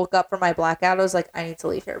like woke up from my blackout, I was like, I need to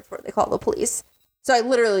leave here before they call the police. So I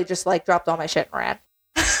literally just like dropped all my shit and ran.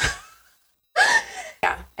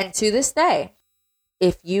 Yeah. And to this day,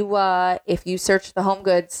 if you search the Home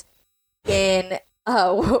Goods in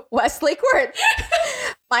Westlake Worth,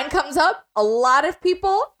 mine comes up. A lot of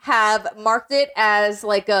people have marked it as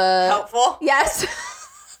like a helpful. Yes.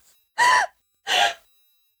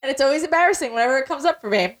 And it's always embarrassing whenever it comes up for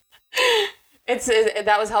me.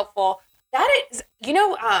 That was helpful. That is,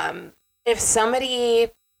 if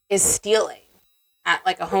somebody is stealing at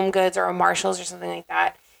like a Home Goods or a Marshalls or something like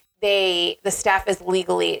that, the staff is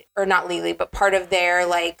legally, or not legally, but part of their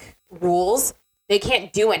like rules, they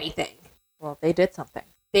can't do anything. Well, they did something.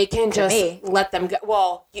 They can just let them go.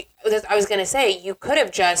 Well, I was going to say, you could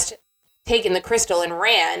have just taken the crystal and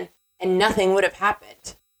ran and nothing would have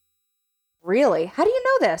happened. Really? How do you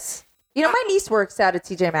know this? You know, my niece works out at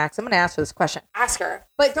TJ Maxx. I'm going to ask her this question. Ask her.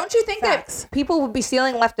 But don't you think that people would be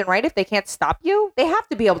stealing left and right if they can't stop you? They have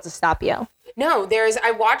to be able to stop you. No,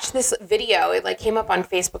 I watched this video. It like came up on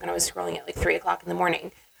Facebook and I was scrolling at like 3:00 in the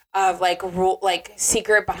morning of like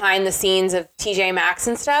secret behind the scenes of TJ Maxx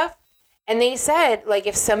and stuff. And they said like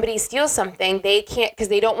if somebody steals something, they can't, because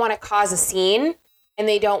they don't want to cause a scene. And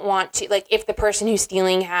they don't want to, like, if the person who's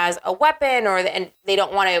stealing has a weapon and they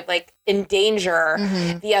don't want to, like, endanger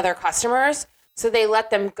the other customers. So they let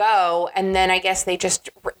them go. And then I guess they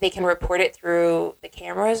can report it through the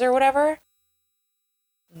cameras or whatever.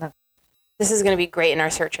 No. This is going to be great in our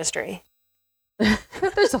search history.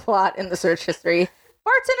 There's a lot in the search history.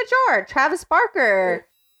 Farts in a jar. Travis Barker.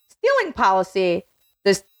 Stealing policy.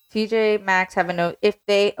 Does TJ Maxx have a note?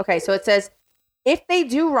 So it says, if they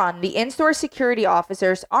do run, the in-store security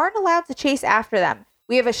officers aren't allowed to chase after them.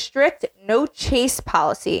 We have a strict no chase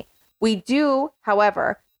policy. We do,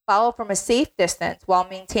 however, follow from a safe distance while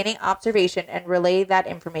maintaining observation and relay that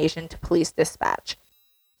information to police dispatch.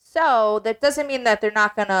 So that doesn't mean that they're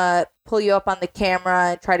not going to pull you up on the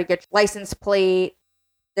camera, try to get your license plate.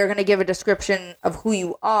 They're going to give a description of who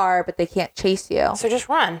you are, but they can't chase you. So just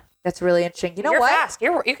run. That's really interesting. You know You're what? Fast.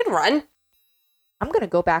 You can run. I'm going to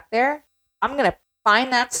go back there. I'm going to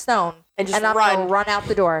find that stone and I'm going to run out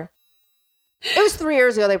the door. It was 3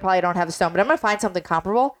 years ago. They probably don't have a stone, but I'm going to find something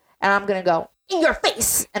comparable and I'm going to go in your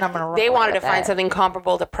face and I'm going to run. They wanted to find something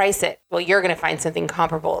comparable to price it. Well, you're going to find something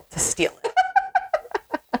comparable to steal it.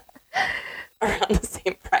 Around the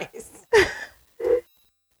same price.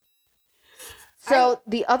 So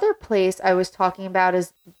the other place I was talking about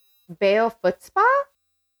is Bale Foot Spa.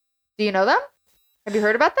 Do you know them? Have you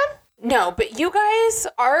heard about them? No, but you guys,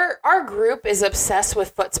 our group is obsessed with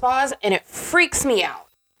foot spas, and it freaks me out.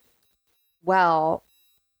 Well,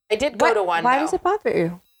 I did go to one. Why does it bother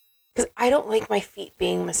you? Because I don't like my feet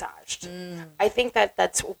being massaged. I think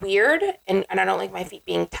that's weird, and I don't like my feet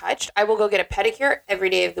being touched. I will go get a pedicure every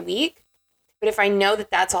day of the week, but if I know that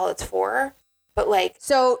that's all it's for, but like...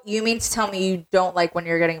 So you mean to tell me you don't like when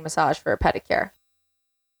you're getting a massage for a pedicure?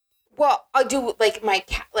 Well, I'll do like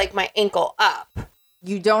my ankle up.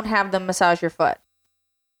 You don't have them massage your foot.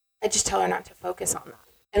 I just tell her not to focus on that.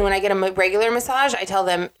 And when I get a regular massage, I tell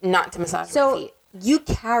them not to massage my feet. You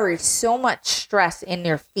carry so much stress in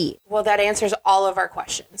your feet. Well, that answers all of our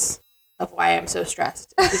questions. of why I'm so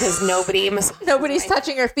stressed because nobody's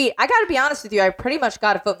touching her feet. I got to be honest with you. I pretty much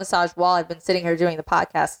got a foot massage while I've been sitting here doing the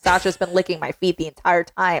podcast. Sasha's been licking my feet the entire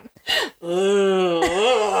time.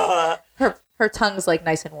 Her tongue's like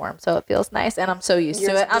nice and warm, so it feels nice, and I'm so used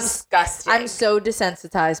to it. Disgusting. I'm so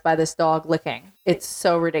desensitized by this dog licking. It's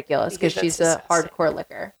so ridiculous because she's a hardcore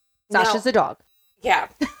licker. Sasha's a dog. Yeah.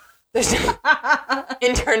 There's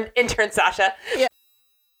intern Sasha. Yeah.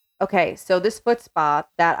 Okay, so this foot spa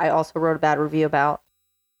that I also wrote a bad review about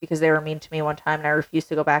because they were mean to me one time and I refused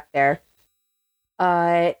to go back there.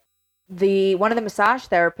 One of the massage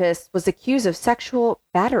therapists was accused of sexual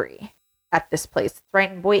battery at this place. It's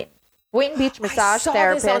right in Boynton. Boynton Beach massage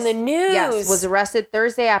therapist this on the news. Yes, was arrested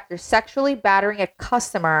Thursday after sexually battering a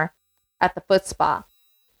customer at the foot spa.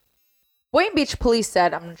 Boynton Beach police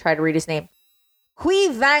said, I'm going to try to read his name, Hui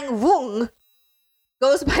Vang Vung,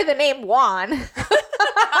 goes by the name Juan,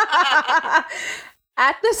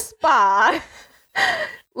 at the spa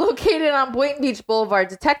located on Boynton Beach Boulevard.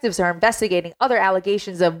 Detectives are investigating other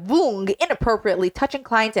allegations of Vung inappropriately touching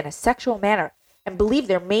clients in a sexual manner and believe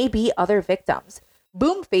there may be other victims.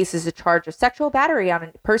 Boom faces a charge of sexual battery on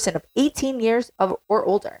a person of 18 years or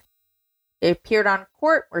older. He appeared on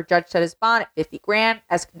court where a judge set his bond at $50,000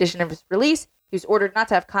 as a condition of his release. He was ordered not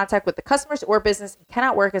to have contact with the customers or business and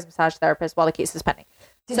cannot work as a massage therapist while the case is pending.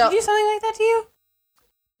 Did you do something like that to you?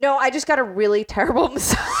 No, I just got a really terrible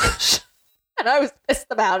massage and I was pissed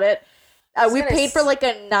about it. We paid for like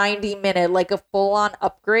a 90-minute, like a full-on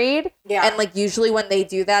upgrade. Yeah. And like usually when they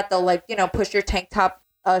do that, they'll like, push your tank top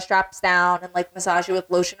straps down and like massage you with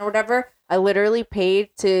lotion or whatever. I literally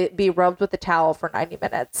paid to be rubbed with a towel for 90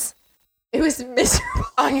 minutes. It was miserable.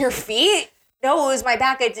 On your feet? No, it was my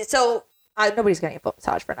back. Nobody's getting a foot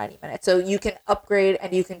massage for 90 minutes. So you can upgrade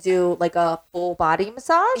and you can do like a full body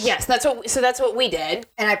massage. Yes, that's what we did.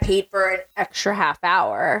 And I paid for an extra half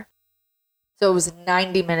hour. So it was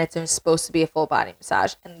 90 minutes and it was supposed to be a full body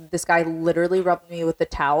massage. And this guy literally rubbed me with the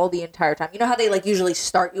towel the entire time. You know how they like usually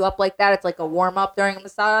start you up like that? It's like a warm up during a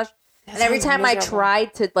massage. And every time I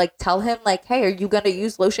tried to like tell him like, hey, are you going to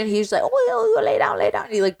use lotion? He was like, oh, lay down.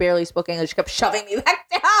 And he like barely spoke English. He kept shoving me back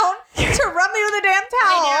down to rub me with a damn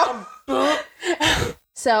towel.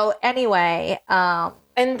 So anyway,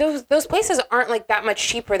 and those places aren't like that much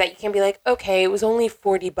cheaper that you can be like, okay, it was only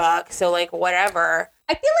 $40, so like whatever.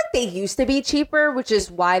 I feel like they used to be cheaper, which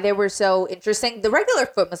is why they were so interesting. The regular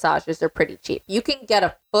foot massages are pretty cheap. You can get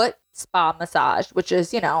a foot spa massage, which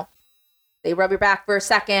is, they rub your back for a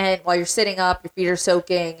second while you're sitting up, your feet are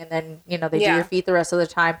soaking, and then, they do your feet the rest of the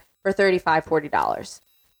time for $35, $40.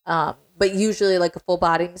 But usually like a full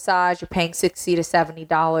body massage, you're paying $60 to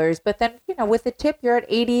 $70. But then, with a tip, you're at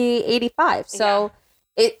 $80, $85. So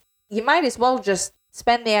you might as well just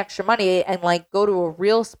spend the extra money and like go to a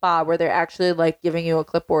real spa where they're actually like giving you a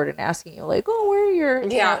clipboard and asking you like, oh, where are your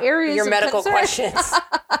areas your of medical concern? questions.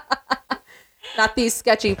 Not these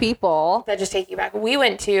sketchy people that just take you back. We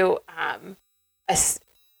went to it's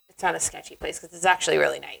not a sketchy place because it's actually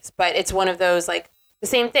really nice, but it's one of those like the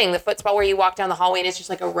same thing, the foot spa where you walk down the hallway and it's just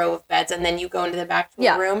like a row of beds and then you go into the back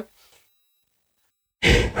room.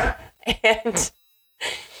 And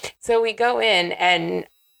so we go in and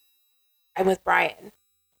I'm with Brian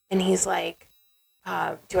and he's like,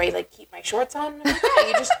 do I like keep my shorts on? I'm like, yeah,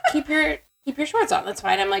 you just keep your shorts on. That's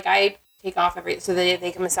fine. I'm like, I take off so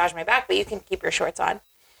they can massage my back, but you can keep your shorts on.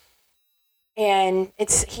 And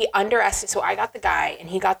he underestimated. So I got the guy and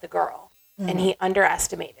he got the girl, and he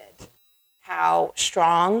underestimated how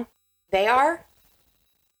strong they are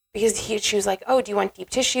because she was like, oh, do you want deep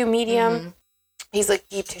tissue, medium? Mm-hmm. He's like,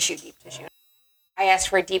 deep tissue. I asked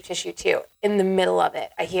for a deep tissue too. In the middle of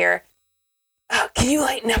it, I hear, can you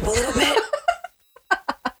lighten up a little bit?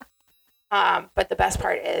 But the best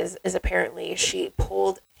part is apparently she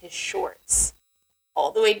pulled his shorts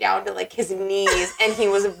all the way down to like his knees and he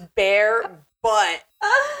was bare butt.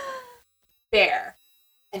 Bare.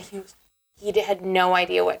 And he had no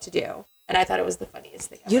idea what to do. And I thought it was the funniest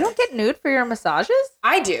thing ever. You don't get nude for your massages?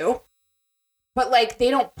 I do. But like they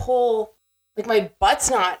don't pull, like my butt's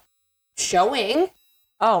not showing.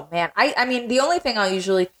 Oh man. I mean the only thing I'll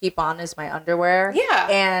usually keep on is my underwear. Yeah.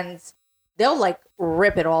 And they'll like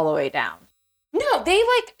rip it all the way down. No, they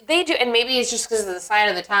do, and maybe it's just because of the sign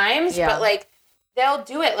of the times, but like they'll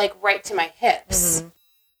do it like right to my hips. Mm-hmm.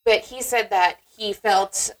 But he said that he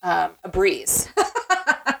felt a breeze.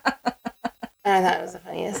 And I thought it was the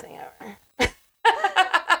funniest thing ever.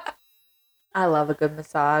 I love a good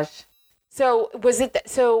massage. So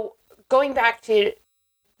so going back to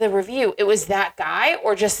the review, it was that guy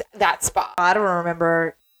or just that spot? I don't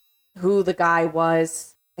remember who the guy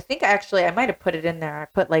was. I think I might have put it in there.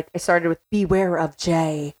 I started with beware of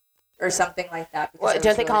Jay. or something like that. Well,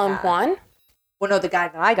 don't they call him Juan? Well, no, the guy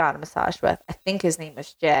that I got a massage with, I think his name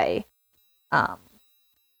is Jay.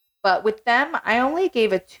 But with them, I only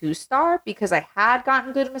gave a 2-star because I had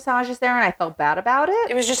gotten good massages there and I felt bad about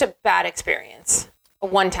it. It was just a bad experience.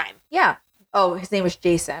 One time. Yeah. Oh, his name was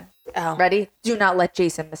Jason. Oh. Ready? Do not let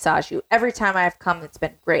Jason massage you. Every time I've come, it's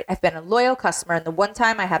been great. I've been a loyal customer, and the one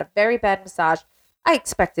time I had a very bad massage, I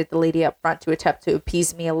expected the lady up front to attempt to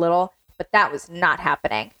appease me a little, but that was not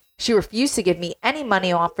happening. She refused to give me any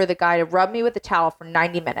money off for the guy to rub me with a towel for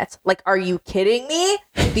 90 minutes. Like, are you kidding me?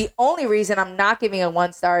 The only reason I'm not giving a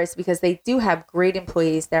 1-star is because they do have great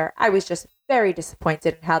employees there. I was just very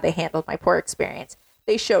disappointed in how they handled my poor experience.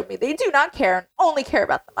 They showed me they do not care and only care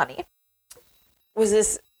about the money.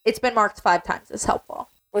 It's been marked 5 times as helpful.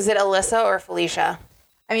 Was it Alyssa or Felicia?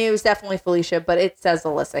 I mean, it was definitely Felicia, but it says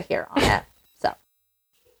Alyssa here on it. So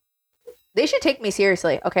they should take me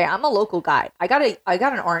seriously. Okay, I'm a local guide. I got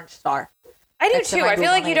an orange star. I do too. I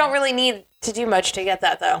feel like you don't really need to do much to get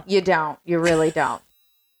that, though. You don't. You really don't.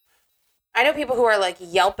 I know people who are like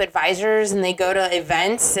Yelp advisors, and they go to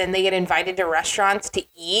events and they get invited to restaurants to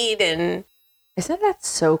eat. And isn't that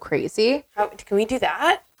so crazy? Can we do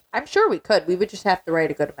that? I'm sure we could. We would just have to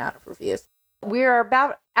write a good amount of reviews. We're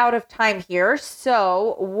about out of time here.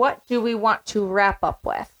 So what do we want to wrap up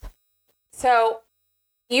with? So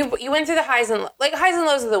you went through the highs and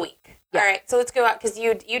lows of the week. Yeah. All right. So let's go out because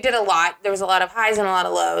you did a lot. There was a lot of highs and a lot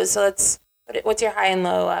of lows. So what's your high and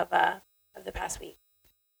low of the past week?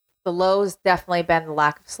 The low's definitely been the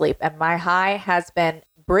lack of sleep. And my high has been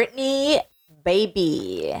Britney,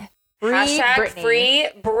 baby. Free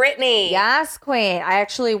Britney. Yes, queen. I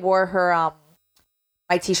actually wore her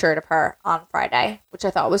my t-shirt of her on Friday, which I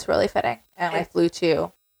thought was really fitting. And I flew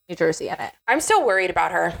to New Jersey in it. I'm still worried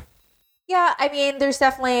about her. Yeah, I mean, there's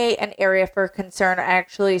definitely an area for concern. I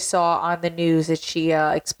actually saw on the news that she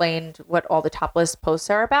explained what all the topless posts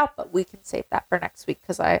are about, but we can save that for next week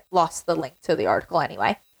because I lost the link to the article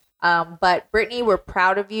anyway. But Britney, we're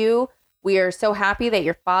proud of you. We are so happy that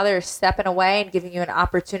your father is stepping away and giving you an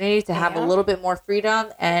opportunity to have a little bit more freedom.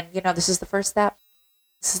 And, this is the first step.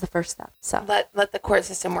 So let the court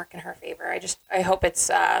system work in her favor. I hope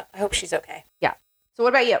I hope she's okay. Yeah. So what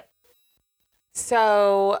about you?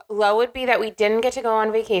 So low would be that we didn't get to go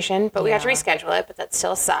on vacation, but we got to reschedule it, but that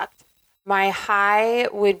still sucked. My high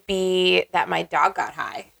would be that my dog got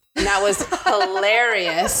high. And that was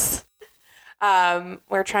hilarious.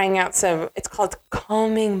 We're trying out it's called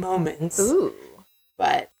Calming Moments. Ooh.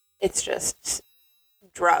 But it's just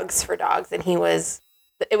drugs for dogs. And it was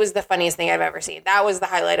the funniest thing I've ever seen. That was the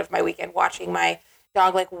highlight of my weekend, watching my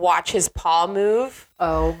dog watch his paw move.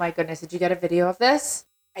 Oh my goodness. Did you get a video of this?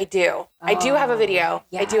 I do. Oh, I do have a video.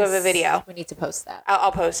 Yes. I do have a video. We need to post that.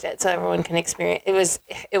 I'll post it so everyone can experience. This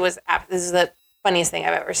is the funniest thing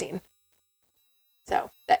I've ever seen. So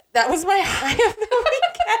that was my high of the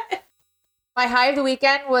weekend. My high of the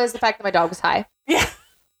weekend was the fact that my dog was high. Yeah.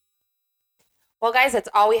 Well, guys, that's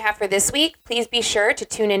all we have for this week. Please be sure to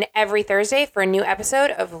tune in every Thursday for a new episode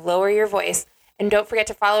of Lower Your Voice. And don't forget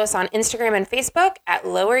to follow us on Instagram and Facebook at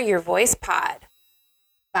Lower Your Voice Pod.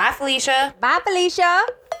 Bye, Felicia. Bye, Felicia.